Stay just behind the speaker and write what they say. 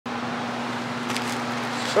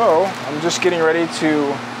So I'm just getting ready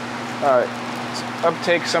to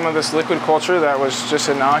uptake some of this liquid culture that was just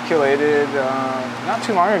inoculated not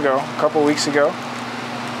too long ago, a couple weeks ago.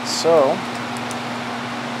 So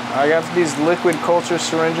I got these liquid culture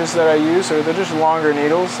syringes that I use. They're just longer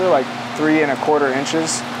needles. They're like 3 1/4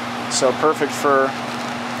 inches. So perfect for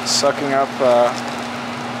sucking up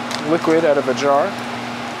liquid out of a jar.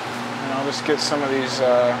 And I'll just get some of these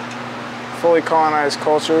fully colonized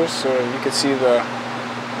cultures. So you can see the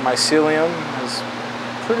mycelium is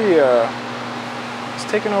pretty, it's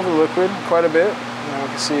taken over the liquid quite a bit. And we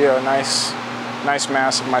can see a nice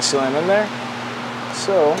mass of mycelium in there.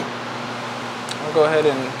 So I'll go ahead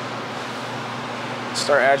and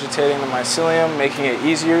start agitating the mycelium, making it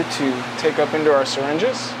easier to take up into our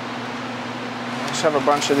syringes. Just have a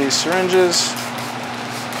bunch of these syringes,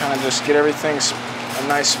 kind of just get everything a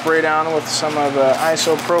nice spray down with some of the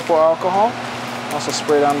isopropyl alcohol. Also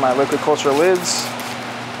spray down my liquid culture lids.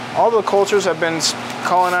 All the cultures have been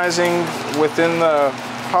colonizing within the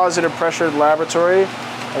positive pressured laboratory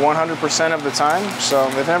 100% of the time, so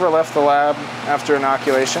they've never left the lab after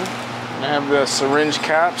inoculation. I have the syringe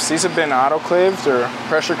caps. These have been autoclaved or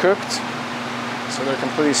pressure cooked, so they're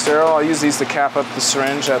completely sterile. I'll use these to cap up the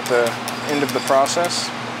syringe at the end of the process.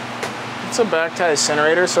 It's a back-tie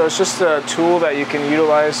incinerator, so it's just a tool that you can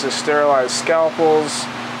utilize to sterilize scalpels,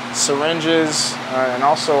 syringes, and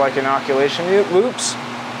also like inoculation loops.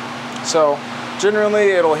 So generally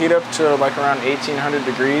it'll heat up to like around 1800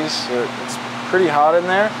 degrees. It's pretty hot in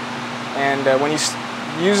there, and when you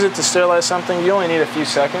use it to sterilize something, you only need a few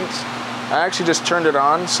seconds. I actually just turned it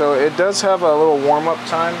on, so it does have a little warm-up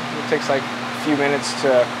time. It takes like a few minutes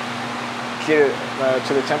to get it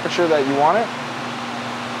to the temperature that you want it.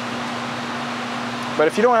 But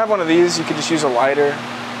if you don't have one of these, you could just use a lighter,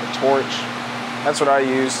 a torch. That's what I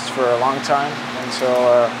used for a long time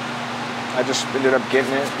until I just ended up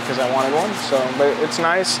getting it because I wanted one. So, but it's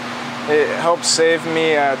nice. It helps save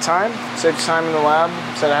me time. Saves time in the lab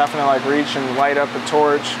instead of having to like reach and light up a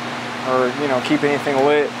torch or keep anything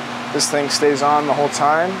lit. This thing stays on the whole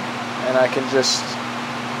time, and I can just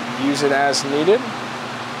use it as needed.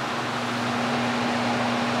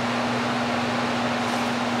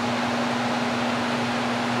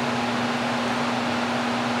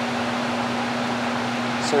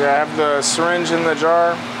 So yeah, I have the syringe in the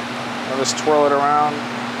jar. I'll just twirl it around,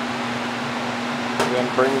 and then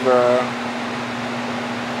bring the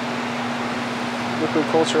liquid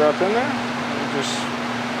culture up in there, and just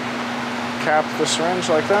cap the syringe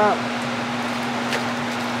like that.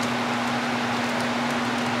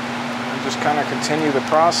 And just kind of continue the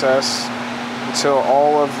process until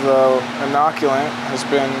all of the inoculant has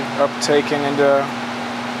been uptaken into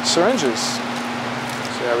syringes.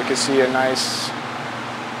 So yeah, we can see a nice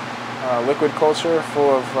liquid culture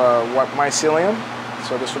full of mycelium.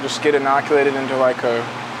 So this will just get inoculated into like a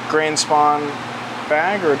grain spawn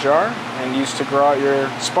bag or a jar and used to grow out your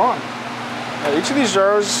spawn. Each of these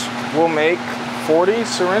jars will make 40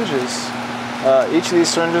 syringes. Each of these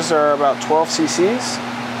syringes are about 12 cc's.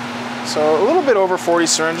 So a little bit over 40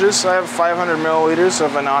 syringes. I have 500 milliliters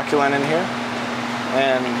of inoculant in here.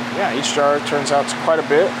 And yeah, each jar turns out to quite a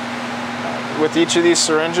bit. With each of these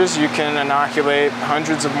syringes, you can inoculate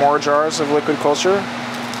hundreds of more jars of liquid culture,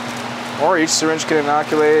 or each syringe can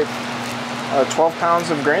inoculate 12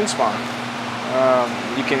 pounds of grain spawn.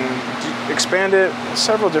 You can expand it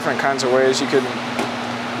several different kinds of ways. You could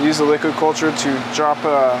use the liquid culture to drop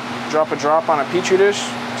a drop on a petri dish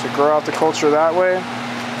to grow out the culture that way,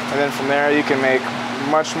 and then from there you can make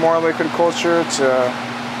much more liquid culture to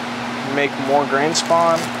make more grain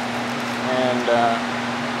spawn, and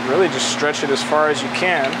really just stretch it as far as you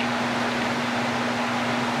can.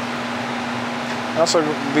 Also,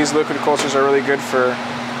 these liquid cultures are really good for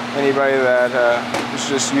anybody that is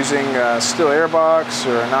just using a still air box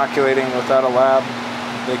or inoculating without a lab.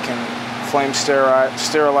 They can flame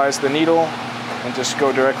sterilize the needle and just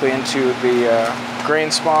go directly into the grain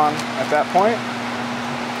spawn at that point.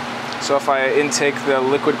 So if I intake the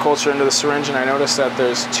liquid culture into the syringe and I notice that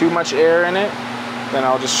there's too much air in it, then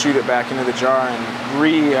I'll just shoot it back into the jar and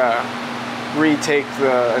retake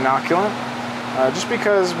the inoculant. Just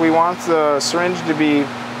because we want the syringe to be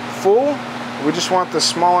full, we just want the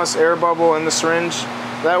smallest air bubble in the syringe.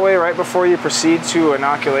 That way, right before you proceed to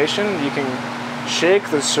inoculation, you can shake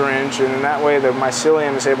the syringe, and in that way the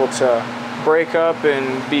mycelium is able to break up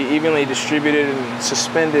and be evenly distributed and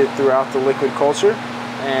suspended throughout the liquid culture,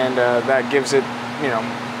 and that gives it,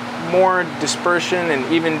 more dispersion and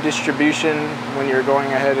even distribution when you're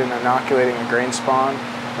going ahead and inoculating a grain spawn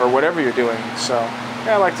or whatever you're doing. So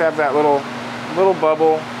yeah, I like to have that little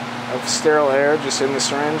bubble of sterile air just in the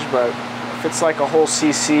syringe, but If it's like a whole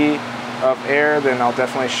cc of air, then I'll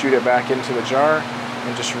definitely shoot it back into the jar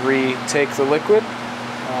and just retake the liquid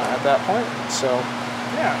at that point. So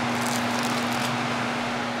yeah.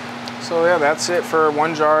 So yeah, that's it for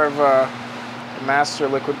 1 jar of master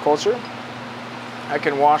liquid culture. I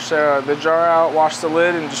can wash the jar out, wash the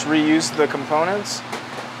lid, and just reuse the components.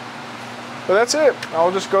 But that's it.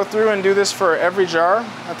 I'll just go through and do this for every jar.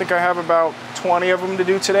 I think I have about 20 of them to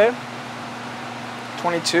do today.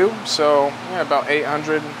 22, so yeah, about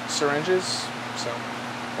 800 syringes. So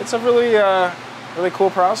it's a really, really cool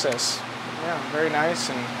process. Yeah, very nice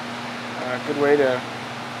and a good way to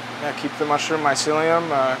keep the mushroom mycelium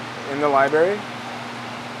in the library.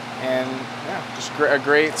 And yeah, just a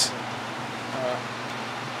great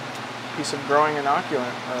piece of growing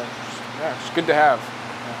inoculant. Yeah, it's good to have.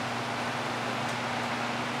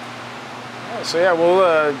 Yeah, so yeah,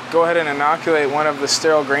 we'll go ahead and inoculate one of the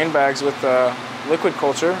sterile grain bags with liquid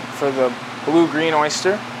culture for the blue-green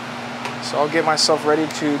oyster. So I'll get myself ready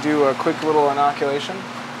to do a quick little inoculation.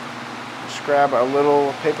 Just grab a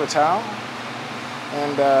little paper towel,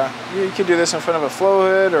 and you could do this in front of a flow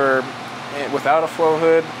hood or without a flow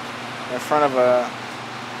hood, in front of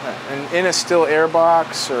in a still air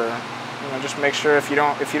box, or just make sure if you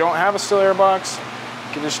don't have a still air box,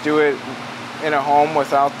 you can just do it in a home with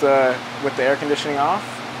the air conditioning off.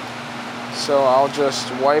 So I'll just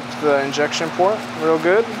wipe the injection port real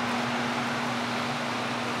good,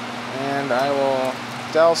 and I will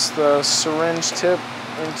douse the syringe tip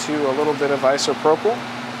into a little bit of isopropyl.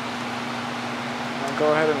 I'll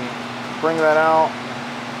go ahead and bring that out,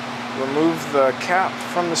 remove the cap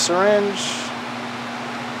from the syringe,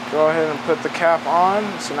 go ahead and put the cap on.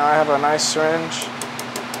 So now I have a nice syringe.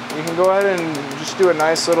 You can go ahead and just do a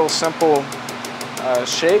nice little simple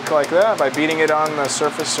shake like that by beating it on the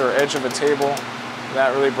surface or edge of a table.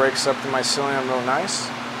 That really breaks up the mycelium real nice.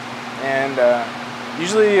 And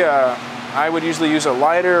usually I would usually use a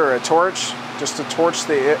lighter or a torch just to torch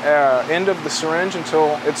the end of the syringe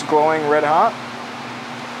until it's glowing red hot.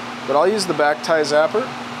 But I'll use the back tie zapper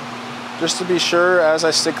just to be sure as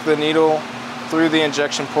I stick the needle through the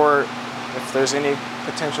injection port, if there's any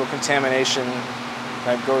potential contamination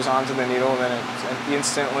that goes onto the needle, then it's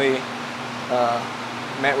instantly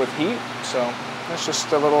met with heat. So that's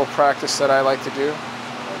just a little practice that I like to do.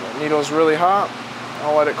 The needle's really hot.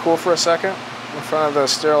 I'll let it cool for a second in front of the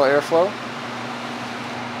sterile airflow.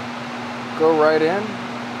 Go right in.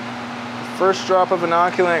 The first drop of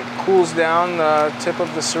inoculant cools down the tip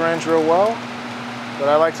of the syringe real well, but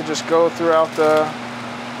I like to just go throughout the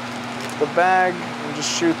bag and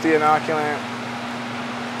just shoot the inoculant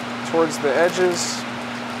towards the edges.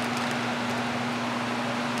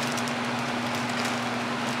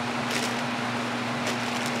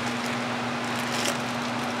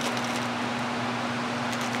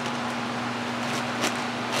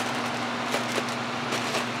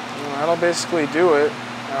 That'll basically do it.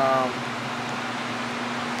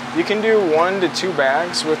 You can do 1 to 2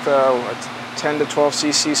 bags with a 10 to 12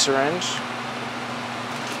 cc syringe.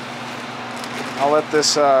 I'll let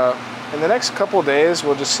this, in the next couple days,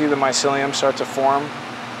 we'll just see the mycelium start to form.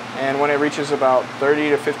 And when it reaches about 30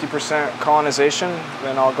 to 50% colonization,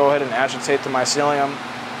 then I'll go ahead and agitate the mycelium,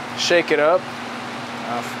 shake it up.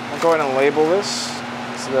 I'll go ahead and label this.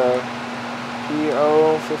 It's the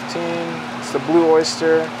PO15, it's the blue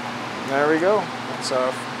oyster. There we go. It's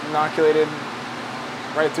inoculated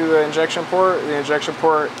right through the injection port. The injection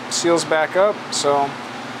port seals back up, so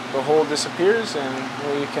the hole disappears, and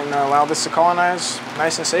we can allow this to colonize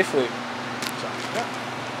nice and safely.